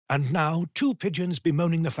And now, two pigeons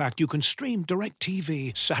bemoaning the fact you can stream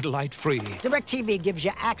DirecTV satellite-free. DirecTV gives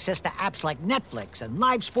you access to apps like Netflix and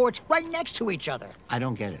live sports right next to each other. I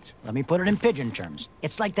don't get it. Let me put it in pigeon terms.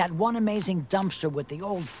 It's like that one amazing dumpster with the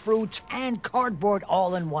old fruits and cardboard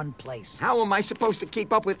all in one place. How am I supposed to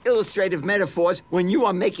keep up with illustrative metaphors when you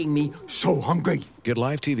are making me so hungry? Get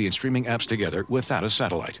live TV and streaming apps together without a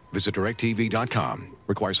satellite. Visit DirecTV.com.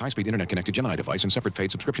 Requires high-speed internet-connected Gemini device and separate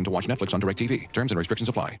paid subscription to watch Netflix on DirecTV. Terms and restrictions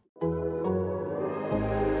apply.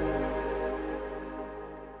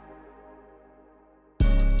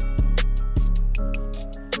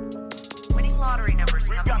 Winning lottery numbers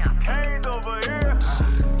coming up. Canes over here.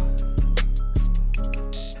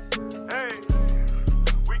 Hey,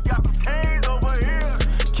 we got the Canes over here.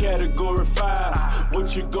 Category 5,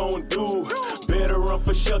 what you gonna do? Better run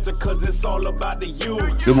for shelter, cause it's all about the you.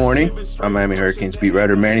 Good morning. I'm Miami Hurricanes beat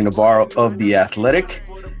writer Manny Navarro of The Athletic.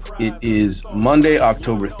 It is Monday,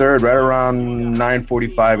 October 3rd, right around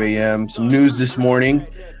 9:45 a.m. Some news this morning.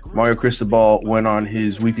 Mario Cristobal went on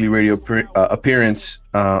his weekly radio appearance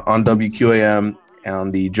on WQAM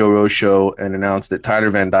on the Joe Rose Show and announced that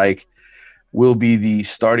Tyler Van Dyke will be the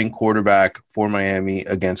starting quarterback for Miami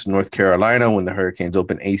against North Carolina when the Hurricanes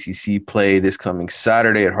open ACC play this coming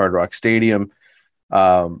Saturday at Hard Rock Stadium.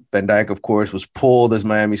 Van Dyke, of course, was pulled as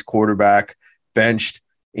Miami's quarterback, benched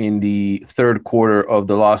in the third quarter of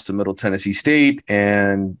the loss to Middle Tennessee State.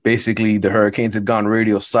 And basically the Hurricanes had gone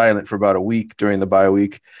radio silent for about a week during the bye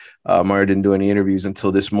week. Mario didn't do any interviews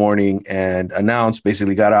until this morning and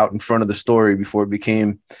basically got out in front of the story before it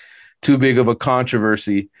became too big of a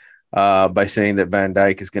controversy by saying that Van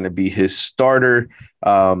Dyke is going to be his starter.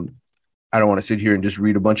 I don't want to sit here and just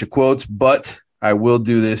read a bunch of quotes, but I will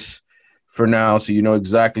do this for now, so you know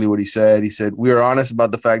exactly what he said. He said, "We are honest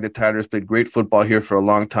about the fact that Tyler has played great football here for a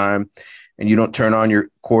long time, and you don't turn on your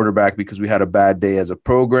quarterback because we had a bad day as a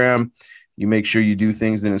program. You make sure you do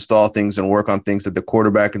things and install things and work on things that the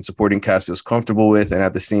quarterback and supporting cast feels comfortable with, and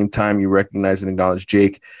at the same time, you recognize and acknowledge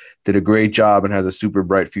Jake did a great job and has a super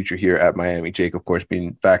bright future here at Miami." Jake, of course,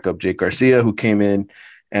 being backup Jake Garcia, who came in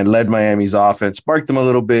and led Miami's offense, sparked them a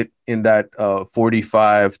little bit in that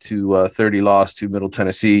 45-30 loss to Middle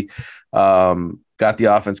Tennessee. Got the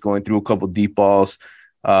offense going through a couple deep balls.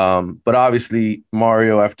 But obviously,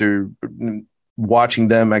 Mario, after watching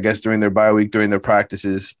them, I guess, during their bye week, during their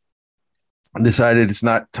practices, decided it's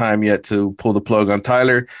not time yet to pull the plug on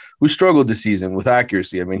Tyler, who struggled this season with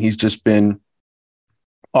accuracy. I mean, he's just been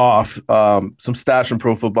off. Some stats from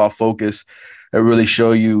Pro Football Focus that really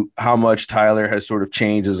show you how much Tyler has sort of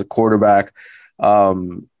changed as a quarterback.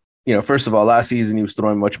 First of all, last season he was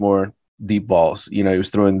throwing much more deep balls. He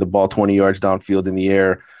was throwing the ball 20 yards downfield in the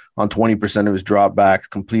air on 20% of his dropbacks,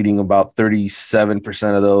 completing about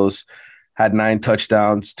 37% of those, had 9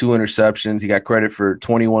 touchdowns, 2 interceptions. He got credit for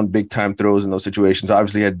 21 big-time throws in those situations.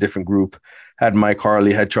 Obviously had a different group, had Mike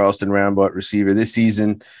Harley, had Charleston Rambo at receiver. This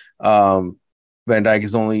season, Van Dyke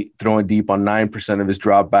is only throwing deep on 9% of his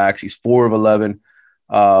dropbacks. He's 4 of 11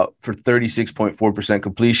 for 36.4%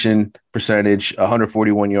 completion percentage,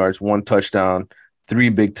 141 yards, 1 touchdown, 3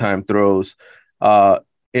 big-time throws.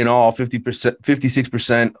 In all,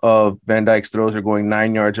 56% of Van Dyke's throws are going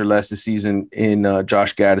 9 yards or less this season in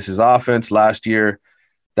Josh Gaddis's offense. Last year,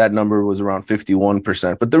 that number was around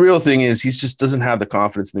 51%. But the real thing is he just doesn't have the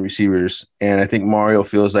confidence in the receivers. And I think Mario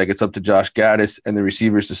feels like it's up to Josh Gaddis and the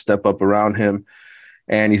receivers to step up around him.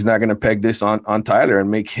 And he's not going to peg this on Tyler and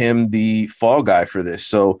make him the fall guy for this.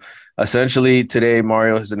 So essentially today,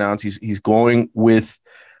 Mario has announced he's going with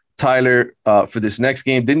Tyler for this next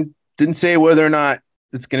game. Didn't say whether or not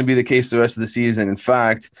it's going to be the case the rest of the season. In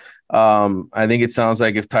fact, I think it sounds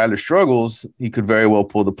like if Tyler struggles, he could very well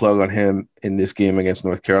pull the plug on him in this game against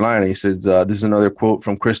North Carolina. He said, this is another quote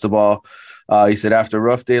from Cristobal. He said, "After a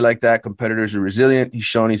rough day like that, competitors are resilient. He's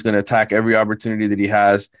shown he's going to attack every opportunity that he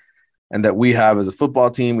has and that we have as a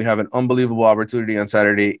football team. We have an unbelievable opportunity on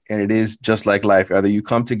Saturday, and it is just like life. Either you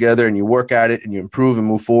come together and you work at it and you improve and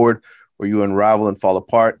move forward, or you unravel and fall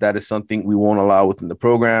apart. That is something we won't allow within the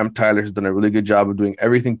program. Tyler has done a really good job of doing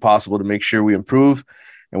everything possible to make sure we improve,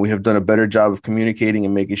 and we have done a better job of communicating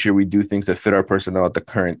and making sure we do things that fit our personnel at the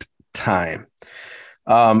current time."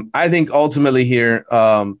 I think ultimately here,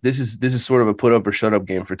 this is sort of a put up or shut up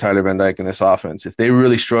game for Tyler Van Dyke in this offense. If they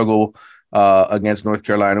really struggle against North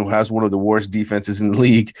Carolina, who has one of the worst defenses in the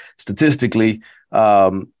league statistically,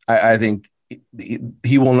 I think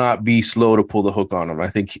he will not be slow to pull the hook on him. I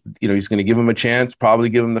think, he's going to give him a chance, probably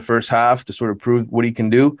give him the first half to sort of prove what he can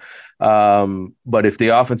do. But if the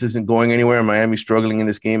offense isn't going anywhere and Miami's struggling in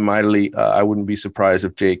this game mightily, I wouldn't be surprised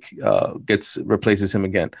if Jake replaces him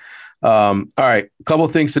again. All right, a couple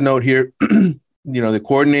of things to note here. the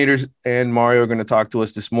coordinators and Mario are going to talk to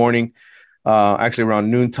us this morning, actually around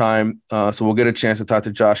noontime. So we'll get a chance to talk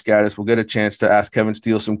to Josh Gaddis. We'll get a chance to ask Kevin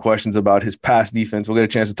Steele some questions about his pass defense. We'll get a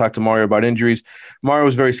chance to talk to Mario about injuries. Mario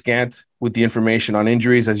was very scant with the information on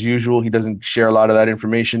injuries as usual. He doesn't share a lot of that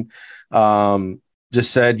information.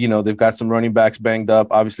 Just said, they've got some running backs banged up.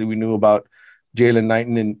 Obviously, we knew about Jalen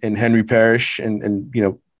Knighton and Henry Parrish, and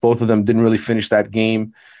both of them didn't really finish that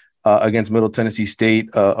game against Middle Tennessee State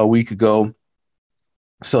a week ago.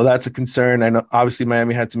 So that's a concern. I know obviously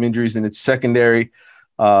Miami had some injuries in its secondary.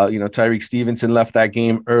 Tyreek Stevenson left that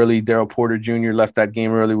game early. Darryl Porter Jr. left that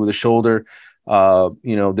game early with a shoulder.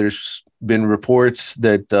 There's been reports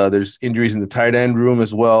that there's injuries in the tight end room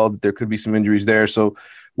as well. There could be some injuries there. So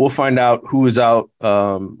we'll find out who is out.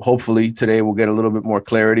 Hopefully today we'll get a little bit more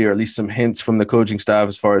clarity, or at least some hints from the coaching staff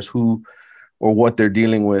as far as who or what they're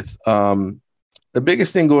dealing with. The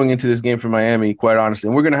biggest thing going into this game for Miami, quite honestly,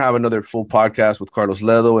 and we're going to have another full podcast with Carlos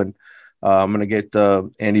Ledo, and I'm going to get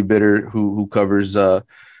Andy Bitter, who covers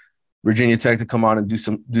Virginia Tech, to come on and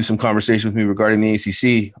do some conversation with me regarding the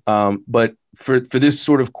ACC. But for this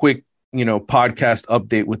sort of quick, podcast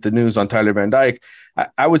update with the news on Tyler Van Dyke,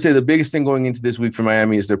 I would say the biggest thing going into this week for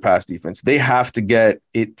Miami is their pass defense. They have to get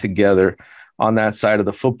it together on that side of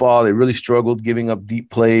the football. They really struggled giving up deep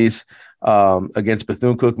plays against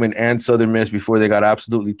Bethune-Cookman and Southern Miss before they got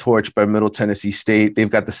absolutely torched by Middle Tennessee State. They've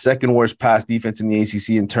got the second worst pass defense in the ACC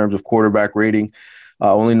in terms of quarterback rating.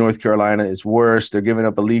 Only North Carolina is worse. They're giving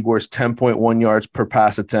up a league worst 10.1 yards per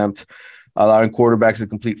pass attempt, allowing quarterbacks to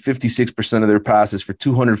complete 56% of their passes for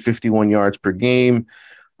 251 yards per game,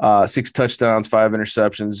 6 touchdowns, 5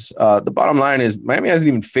 interceptions. The bottom line is Miami hasn't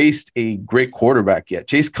even faced a great quarterback yet.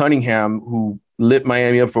 Chase Cunningham, who lit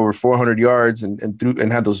Miami up for over 400 yards and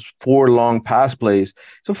had those 4 long pass plays.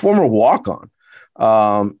 He's a former walk-on.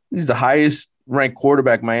 He's the highest ranked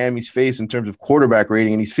quarterback Miami's faced in terms of quarterback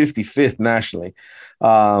rating, and he's 55th nationally.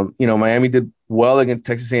 Miami did well against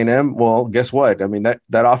Texas A&M. Well, guess what? I mean, that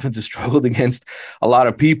offense has struggled against a lot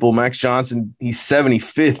of people. Max Johnson, he's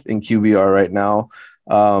 75th in QBR right now.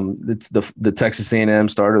 It's the Texas A&M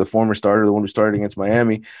starter, the former starter, the one who started against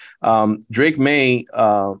Miami. Drake May,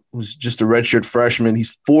 who's just a redshirt freshman,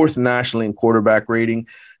 he's 4th nationally in quarterback rating,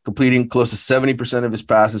 completing close to 70% of his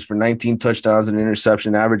passes for 19 touchdowns and an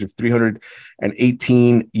interception, average of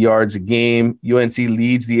 318 yards a game. UNC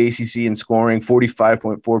leads the ACC in scoring,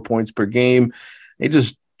 45.4 points per game. They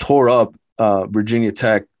just tore up Virginia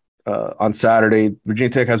Tech on Saturday. Virginia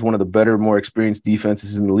Tech has one of the better, more experienced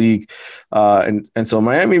defenses in the league. And so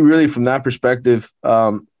Miami really, from that perspective,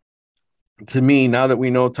 to me, now that we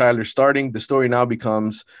know Tyler's starting, the story now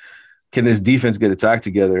becomes, can this defense get its act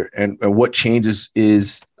together? And what changes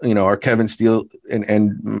is, are Kevin Steele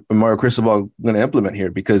and Mario Cristobal going to implement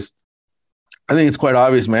here? Because I think it's quite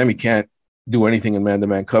obvious Miami can't do anything in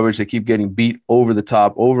man-to-man coverage. They keep getting beat over the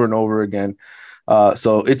top over and over again.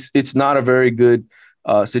 So it's not a very good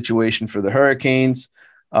situation for the Hurricanes.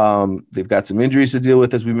 They've got some injuries to deal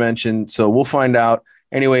with, as we mentioned. So we'll find out.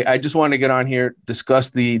 Anyway, I just wanted to get on here, discuss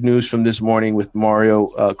the news from this morning with Mario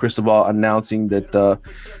Cristobal announcing that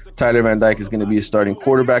Tyler Van Dyke is going to be a starting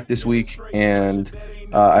quarterback this week. And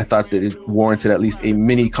I thought that it warranted at least a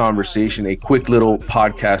mini conversation, a quick little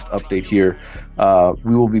podcast update here.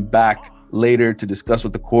 We will be back later to discuss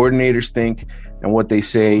what the coordinators think and what they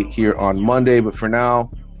say here on Monday. But for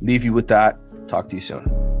now, leave you with that. Talk to you soon.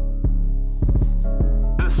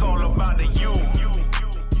 It's all about the you.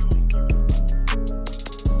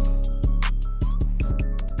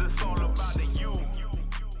 It's all about the you.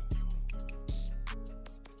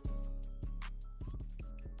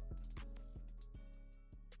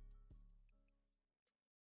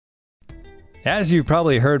 As you've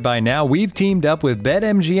probably heard by now, we've teamed up with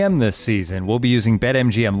BetMGM this season. We'll be using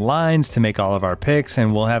BetMGM lines to make all of our picks,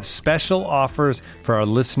 and we'll have special offers for our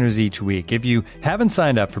listeners each week. If you haven't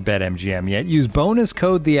signed up for BetMGM yet, use bonus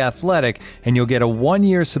code The Athletic, and you'll get a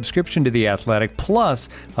 1-year subscription to The Athletic, plus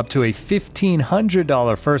up to a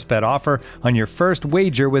 $1,500 first bet offer on your first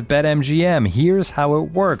wager with BetMGM. Here's how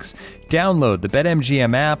it works. Download the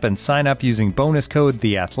BetMGM app and sign up using bonus code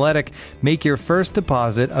The Athletic. Make your first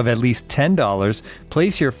deposit of at least $10.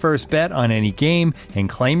 Place your first bet on any game and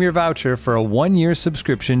claim your voucher for a 1-year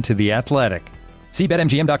subscription to The Athletic. See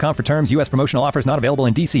BetMGM.com for terms. U.S. promotional offers not available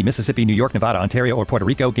in D.C., Mississippi, New York, Nevada, Ontario, or Puerto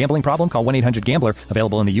Rico. Gambling problem? Call 1-800-GAMBLER.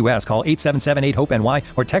 Available in the U.S. Call 877-8-HOPE-NY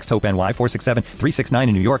or text HOPE-NY 467-369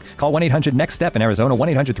 in New York. Call 1-800-NEXT-STEP in Arizona.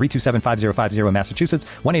 1-800-327-5050 in Massachusetts.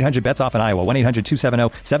 1-800-BETS-OFF in Iowa.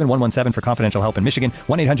 1-800-270-7117 for confidential help in Michigan.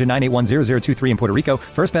 1-800-981-0023 in Puerto Rico.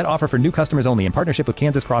 First bet offer for new customers only in partnership with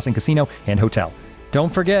Kansas Crossing Casino and Hotel. Don't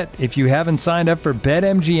forget, if you haven't signed up for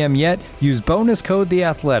BetMGM yet, use bonus code The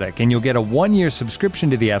Athletic, and you'll get a 1-year subscription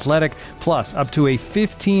to The Athletic, plus up to a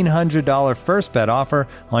 $1,500 first bet offer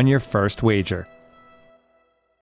on your first wager.